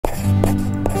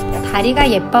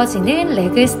다리가 예뻐지는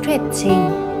레그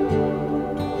스트레칭.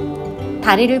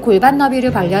 다리를 골반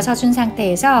너비로 벌려 서준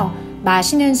상태에서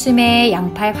마시는 숨에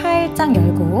양팔 활짝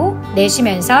열고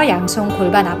내쉬면서 양손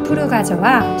골반 앞으로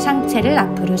가져와 상체를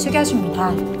앞으로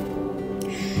숙여줍니다.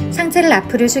 상체를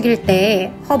앞으로 숙일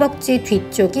때 허벅지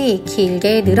뒤쪽이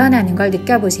길게 늘어나는 걸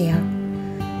느껴보세요.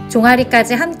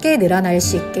 종아리까지 함께 늘어날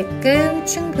수 있게끔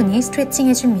충분히 스트레칭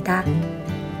해줍니다.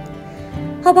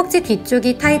 허벅지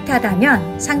뒤쪽이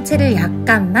타이트하다면 상체를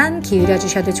약간만 기울여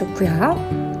주셔도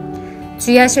좋고요.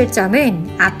 주의하실 점은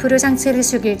앞으로 상체를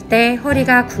숙일 때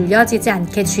허리가 굴려지지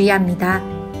않게 주의합니다.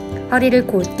 허리를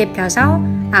곧게 펴서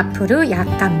앞으로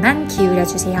약간만 기울여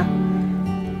주세요.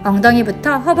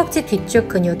 엉덩이부터 허벅지 뒤쪽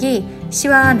근육이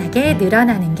시원하게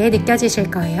늘어나는 게 느껴지실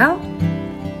거예요.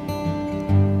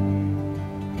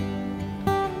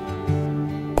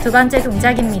 두 번째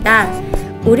동작입니다.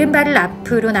 오른발을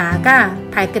앞으로 나아가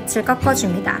발끝을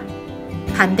꺾어줍니다.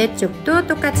 반대쪽도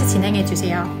똑같이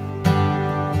진행해주세요.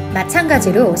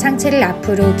 마찬가지로 상체를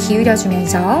앞으로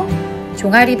기울여주면서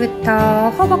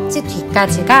종아리부터 허벅지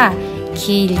뒤까지가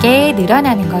길게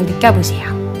늘어나는 걸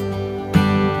느껴보세요.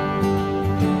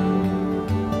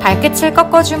 발끝을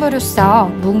꺾어줌으로써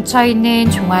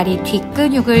뭉쳐있는 종아리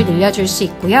뒷근육을 늘려줄 수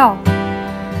있고요.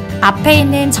 앞에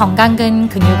있는 정강근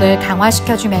근육을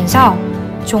강화시켜주면서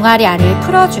종아리 알을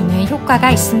풀어주는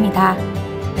효과가 있습니다.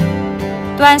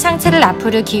 또한 상체를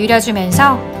앞으로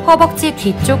기울여주면서 허벅지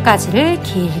뒤쪽까지를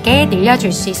길게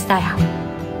늘려줄 수 있어요.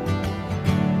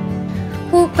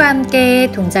 호흡과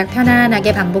함께 동작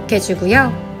편안하게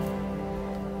반복해주고요.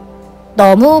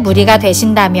 너무 무리가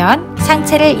되신다면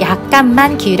상체를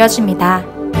약간만 기울여줍니다.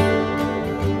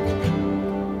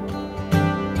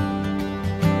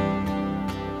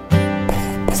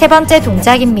 세 번째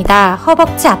동작입니다.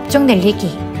 허벅지 앞쪽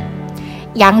늘리기.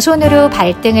 양손으로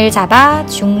발등을 잡아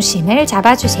중심을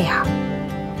잡아주세요.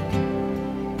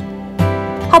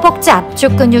 허벅지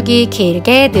앞쪽 근육이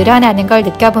길게 늘어나는 걸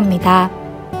느껴봅니다.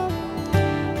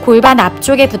 골반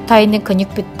앞쪽에 붙어있는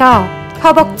근육부터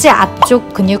허벅지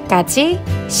앞쪽 근육까지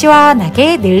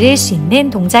시원하게 늘릴 수 있는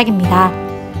동작입니다.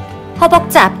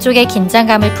 허벅지 앞쪽의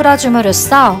긴장감을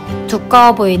풀어줌으로써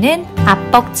두꺼워 보이는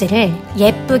앞벅지를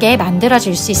예쁘게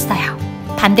만들어줄 수 있어요.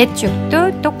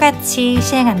 반대쪽도 똑같이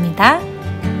시행합니다.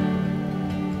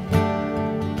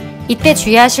 이때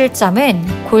주의하실 점은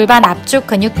골반 앞쪽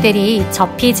근육들이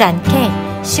접히지 않게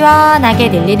시원하게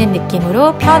늘리는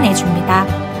느낌으로 펴내줍니다.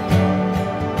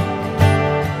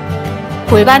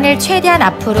 골반을 최대한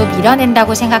앞으로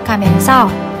밀어낸다고 생각하면서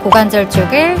고관절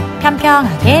쪽을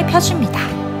평평하게 펴줍니다.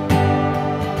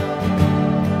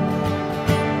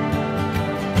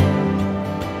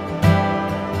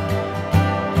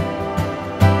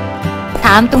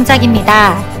 다음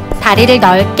동작입니다. 다리를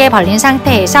넓게 벌린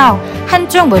상태에서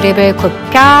한쪽 무릎을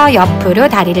굽혀 옆으로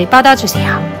다리를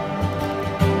뻗어주세요.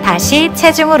 다시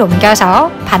체중을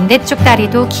옮겨서 반대쪽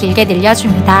다리도 길게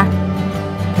늘려줍니다.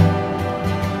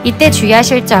 이때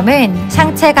주의하실 점은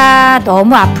상체가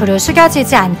너무 앞으로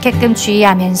숙여지지 않게끔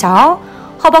주의하면서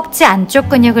허벅지 안쪽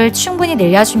근육을 충분히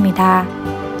늘려줍니다.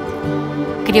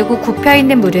 그리고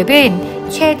굽혀있는 무릎은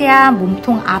최대한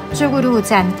몸통 앞쪽으로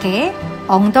오지 않게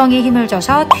엉덩이에 힘을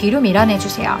줘서 뒤로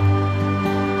밀어내주세요.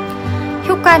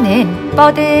 효과는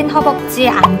뻗은 허벅지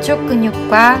안쪽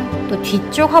근육과 또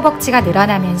뒤쪽 허벅지가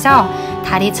늘어나면서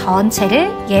다리 전체를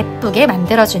예쁘게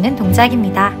만들어주는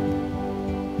동작입니다.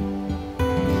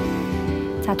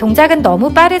 자, 동작은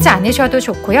너무 빠르지 않으셔도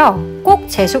좋고요. 꼭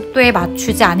제 속도에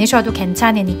맞추지 않으셔도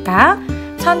괜찮으니까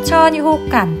천천히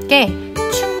호흡과 함께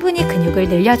충분히 근육을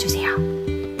늘려주세요.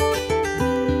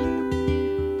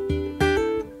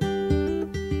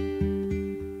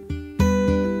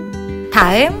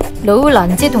 다음 로우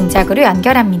런지 동작으로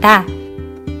연결합니다.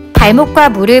 발목과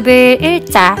무릎을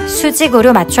일자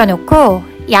수직으로 맞춰놓고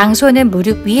양손은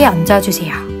무릎 위에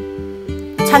얹어주세요.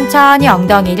 천천히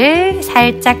엉덩이를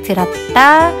살짝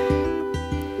들었다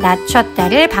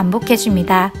낮췄다를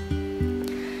반복해줍니다.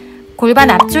 골반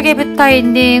앞쪽에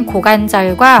붙어있는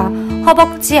고관절과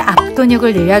허벅지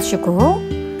앞근육을 늘려주고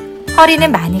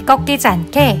허리는 많이 꺾이지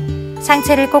않게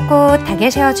상체를 꼿꼿하게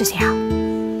세워주세요.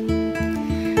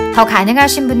 더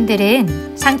가능하신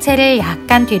분들은 상체를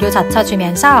약간 뒤로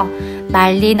젖혀주면서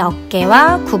말린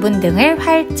어깨와 구분 등을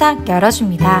활짝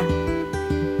열어줍니다.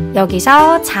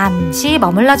 여기서 잠시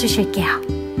머물러 주실게요.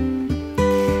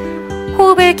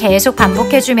 호흡을 계속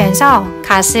반복해주면서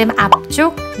가슴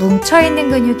앞쪽 뭉쳐있는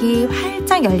근육이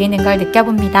활짝 열리는 걸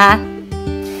느껴봅니다.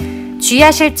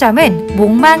 주의하실 점은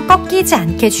목만 꺾이지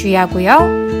않게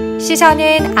주의하고요.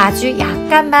 시선은 아주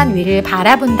약간만 위를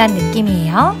바라본다는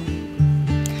느낌이에요.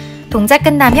 동작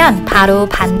끝나면 바로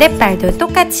반대발도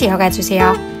똑같이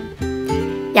이어가주세요.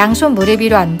 양손 무릎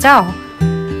위로 얹어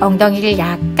엉덩이를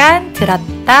약간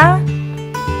들었다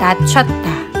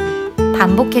낮췄다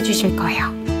반복해 주실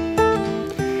거예요.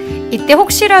 이때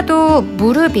혹시라도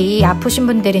무릎이 아프신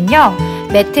분들은요,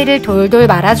 매트를 돌돌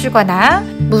말아주거나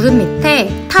무릎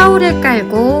밑에 타올을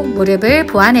깔고 무릎을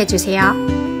보완해 주세요.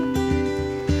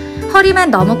 허리만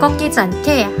너무 꺾이지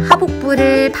않게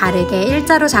하복부를 바르게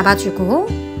일자로 잡아주고,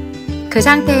 그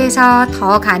상태에서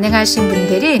더 가능하신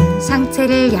분들은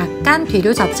상체를 약간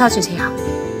뒤로 젖혀주세요.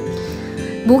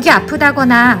 목이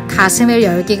아프다거나 가슴을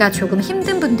열기가 조금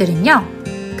힘든 분들은요,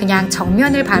 그냥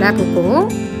정면을 바라보고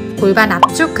골반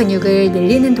앞쪽 근육을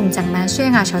늘리는 동작만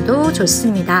수행하셔도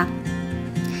좋습니다.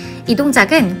 이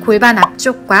동작은 골반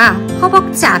앞쪽과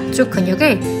허벅지 앞쪽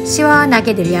근육을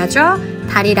시원하게 늘려줘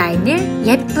다리 라인을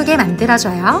예쁘게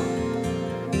만들어줘요.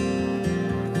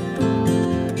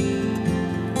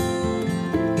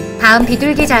 다음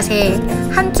비둘기 자세.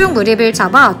 한쪽 무릎을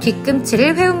접어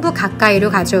뒤꿈치를 회음부 가까이로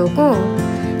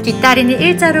가져오고 뒷다리는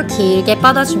일자로 길게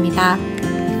뻗어줍니다.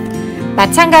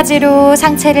 마찬가지로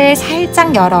상체를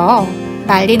살짝 열어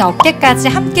말린 어깨까지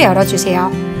함께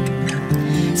열어주세요.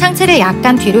 상체를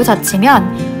약간 뒤로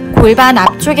젖히면 골반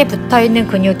앞쪽에 붙어있는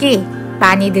근육이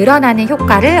많이 늘어나는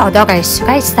효과를 얻어갈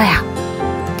수가 있어요.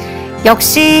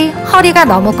 역시 허리가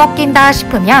너무 꺾인다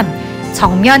싶으면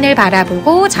정면을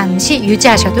바라보고 잠시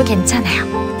유지하셔도 괜찮아요.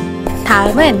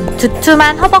 다음은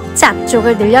두툼한 허벅지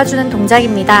앞쪽을 늘려주는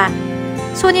동작입니다.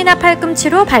 손이나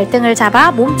팔꿈치로 발등을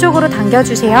잡아 몸쪽으로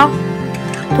당겨주세요.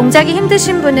 동작이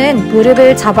힘드신 분은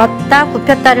무릎을 접었다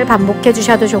굽혔다를 반복해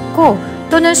주셔도 좋고,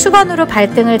 또는 수건으로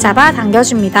발등을 잡아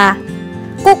당겨줍니다.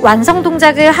 꼭 완성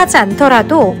동작을 하지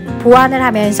않더라도 보완을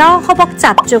하면서 허벅지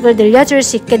앞쪽을 늘려줄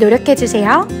수 있게 노력해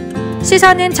주세요.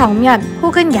 시선은 정면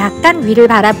혹은 약간 위를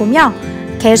바라보며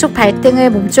계속 발등을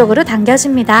몸쪽으로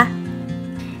당겨줍니다.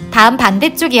 다음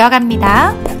반대쪽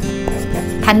이어갑니다.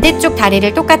 반대쪽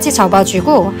다리를 똑같이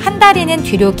접어주고 한 다리는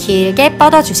뒤로 길게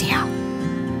뻗어주세요.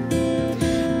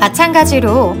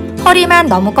 마찬가지로 허리만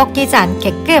너무 꺾이지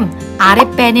않게끔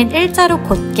아랫배는 일자로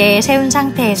곧게 세운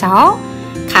상태에서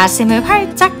가슴을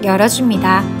활짝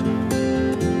열어줍니다.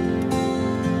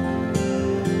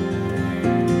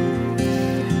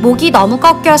 목이 너무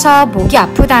꺾여서 목이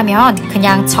아프다면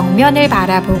그냥 정면을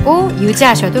바라보고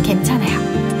유지하셔도 괜찮아요.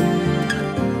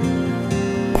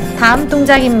 다음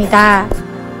동작입니다.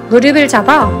 무릎을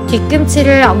접어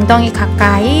뒤꿈치를 엉덩이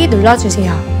가까이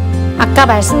눌러주세요. 아까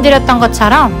말씀드렸던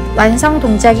것처럼 완성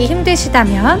동작이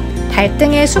힘드시다면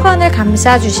발등에 수건을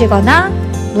감싸주시거나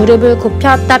무릎을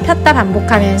굽혔다 폈다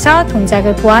반복하면서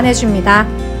동작을 보완해줍니다.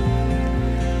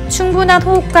 충분한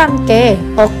호흡과 함께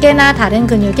어깨나 다른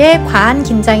근육에 과한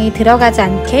긴장이 들어가지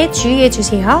않게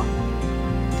주의해주세요.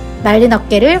 말린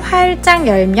어깨를 활짝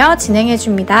열며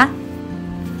진행해줍니다.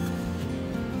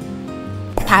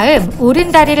 다음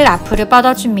오른 다리를 앞으로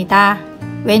뻗어줍니다.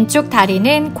 왼쪽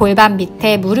다리는 골반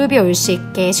밑에 무릎이 올 수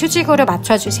있게 수직으로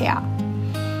맞춰주세요.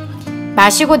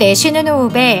 마시고 내쉬는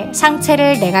호흡에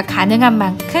상체를 내가 가능한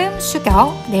만큼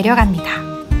숙여 내려갑니다.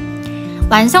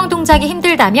 완성 동작이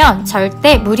힘들다면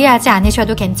절대 무리하지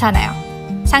않으셔도 괜찮아요.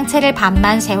 상체를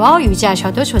반만 세워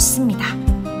유지하셔도 좋습니다.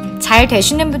 잘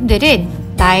되시는 분들은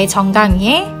나의 정강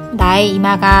위에 나의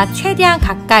이마가 최대한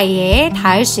가까이에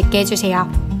닿을 수 있게 해주세요.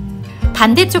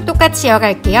 반대쪽 똑같이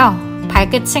이어갈게요.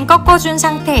 발끝은 꺾어준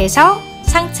상태에서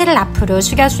상체를 앞으로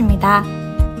숙여줍니다.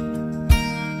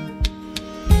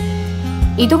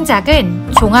 이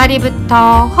동작은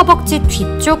종아리부터 허벅지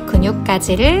뒤쪽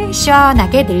근육까지를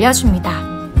시원하게 늘려줍니다.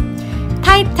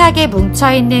 타이트하게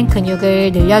뭉쳐있는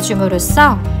근육을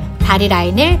늘려줌으로써 다리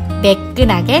라인을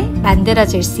매끈하게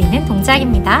만들어줄 수 있는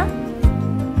동작입니다.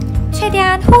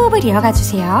 최대한 호흡을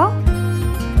이어가주세요.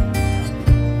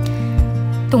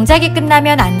 동작이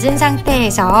끝나면 앉은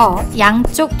상태에서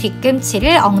양쪽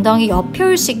뒤꿈치를 엉덩이 옆에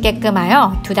올 수 있게끔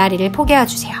하여 두 다리를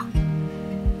포개어주세요.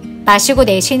 마시고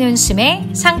내쉬는 숨에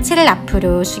상체를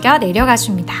앞으로 숙여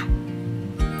내려가줍니다.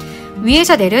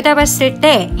 위에서 내려다봤을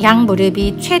때 양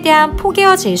무릎이 최대한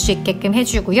포개어질 수 있게끔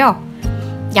해주고요.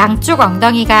 양쪽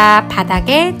엉덩이가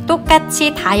바닥에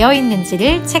똑같이 닿여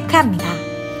있는지를 체크합니다.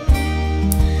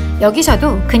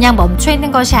 여기서도 그냥 멈춰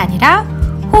있는 것이 아니라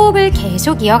호흡을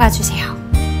계속 이어가주세요.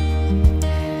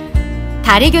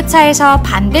 다리 교차해서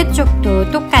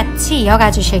반대쪽도 똑같이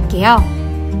이어가 주실게요.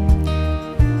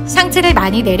 상체를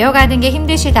많이 내려가는 게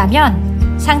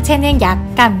힘드시다면 상체는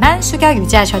약간만 숙여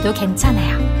유지하셔도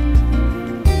괜찮아요.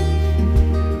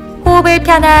 호흡을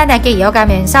편안하게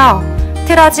이어가면서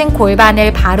틀어진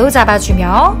골반을 바로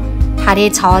잡아주며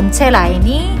다리 전체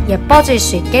라인이 예뻐질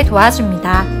수 있게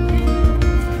도와줍니다.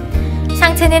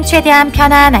 상체는 최대한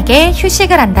편안하게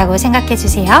휴식을 한다고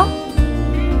생각해주세요.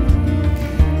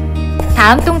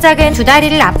 다음 동작은 두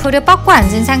다리를 앞으로 뻗고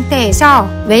앉은 상태에서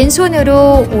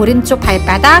왼손으로 오른쪽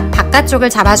발바닥 바깥쪽을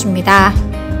잡아줍니다.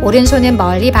 오른손은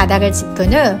멀리 바닥을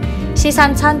짚은 후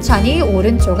시선 천천히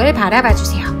오른쪽을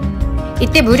바라봐주세요.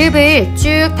 이때 무릎을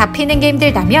쭉 다 펴는 게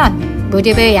힘들다면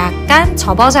무릎을 약간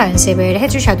접어서 연습을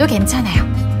해주셔도 괜찮아요.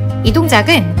 이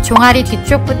동작은 종아리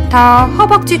뒤쪽부터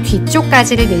허벅지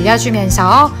뒤쪽까지를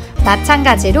늘려주면서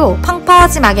마찬가지로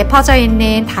펑퍼짐하게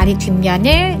퍼져있는 다리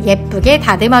뒷면을 예쁘게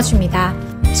다듬어줍니다.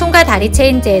 손과 다리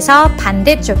체인지에서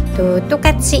반대쪽도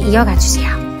똑같이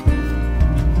이어가주세요.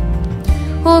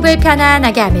 호흡을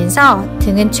편안하게 하면서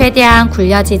등은 최대한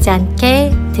굴려지지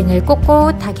않게 등을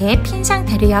꼿꼿하게 핀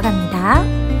상태로 이어갑니다.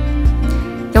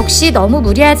 역시 너무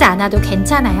무리하지 않아도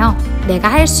괜찮아요.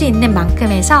 내가 할 수 있는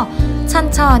만큼에서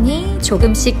천천히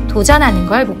조금씩 도전하는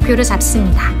걸 목표로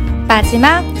잡습니다.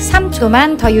 마지막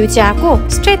 3초만 더 유지하고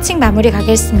스트레칭 마무리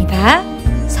가겠습니다.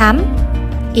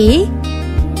 3, 2,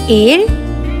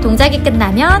 1. 동작이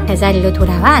끝나면 제자리로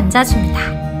돌아와 앉아줍니다.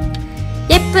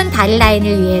 예쁜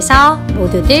다리라인을 위해서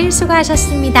모두들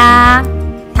수고하셨습니다.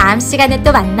 다음 시간에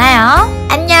또 만나요.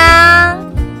 안녕.